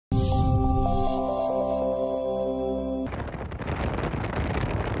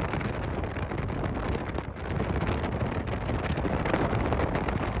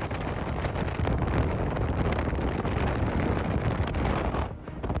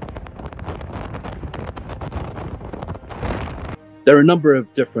There are a number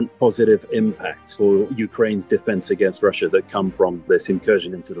of different positive impacts for Ukraine's defense against Russia that come from this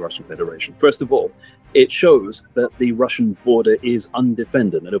incursion into the Russian Federation. First of all, it shows that the Russian border is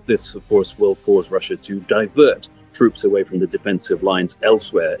undefended, and this, of course, will cause Russia to divert troops away from the defensive lines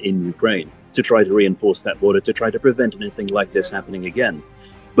elsewhere in Ukraine to try to reinforce that border, to try to prevent anything like this happening again.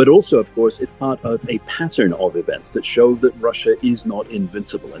 But also, of course, it's part of a pattern of events that show that Russia is not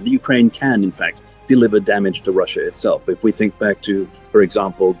invincible, and Ukraine can, in fact, deliver damage to Russia itself. If we think back to, for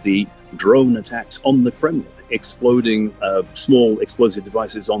example, the drone attacks on the Kremlin, exploding small explosive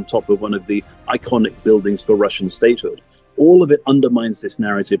devices on top of one of the iconic buildings for Russian statehood, all of it undermines this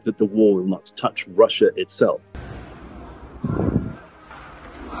narrative that the war will not touch Russia itself.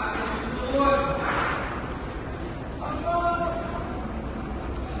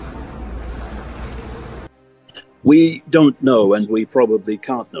 We don't know, and we probably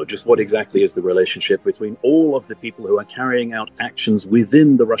can't know, just what exactly is the relationship between all of the people who are carrying out actions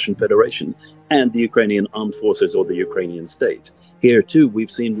within the Russian Federation and the Ukrainian armed forces or the Ukrainian state. Here, too, we've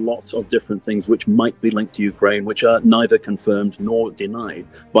seen lots of different things which might be linked to Ukraine, which are neither confirmed nor denied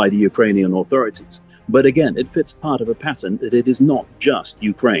by the Ukrainian authorities. But again, it fits part of a pattern that it is not just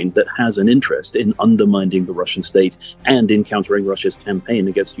Ukraine that has an interest in undermining the Russian state and in countering Russia's campaign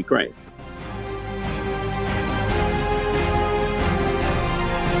against Ukraine.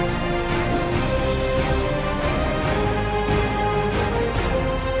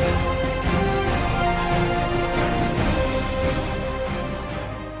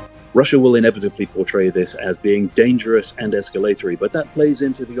 Russia will inevitably portray this as being dangerous and escalatory, but that plays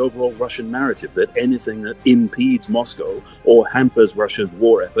into the overall Russian narrative that anything that impedes Moscow or hampers Russia's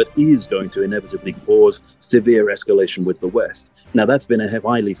war effort is going to inevitably cause severe escalation with the West. Now, that's been a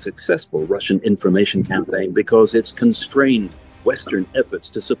highly successful Russian information campaign because it's constrained Western efforts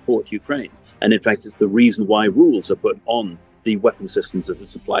to support Ukraine. And in fact, it's the reason why rules are put on the weapon systems that are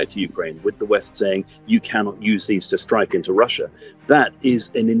supplied to Ukraine, with the West saying you cannot use these to strike into Russia. That is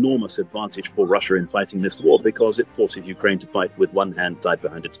an enormous advantage for Russia in fighting this war because it forces Ukraine to fight with one hand tied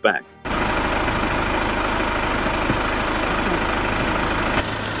behind its back.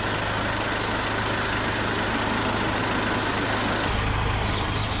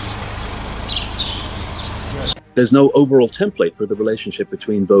 There's no overall template for the relationship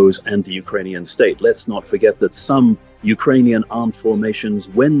between those and the Ukrainian state. Let's not forget that some Ukrainian armed formations,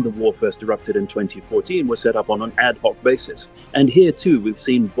 when the war first erupted in 2014, were set up on an ad hoc basis. And here too, we've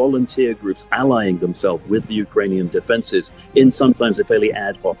seen volunteer groups allying themselves with the Ukrainian defenses in sometimes a fairly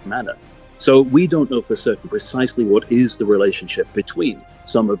ad hoc manner. So we don't know for certain precisely what is the relationship between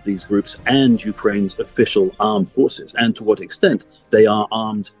some of these groups and Ukraine's official armed forces, and to what extent they are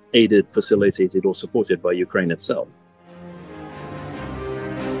armed, aided, facilitated, or supported by Ukraine itself.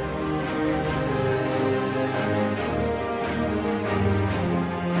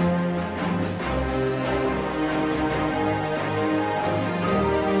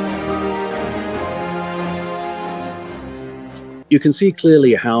 You can see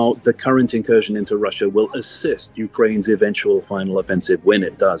clearly how the current incursion into Russia will assist Ukraine's eventual final offensive when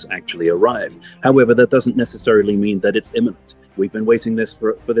it does actually arrive. However, that doesn't necessarily mean that it's imminent. We've been waiting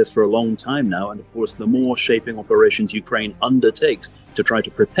for this for a long time now, and of course, the more shaping operations Ukraine undertakes to try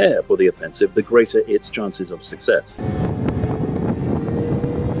to prepare for the offensive, the greater its chances of success.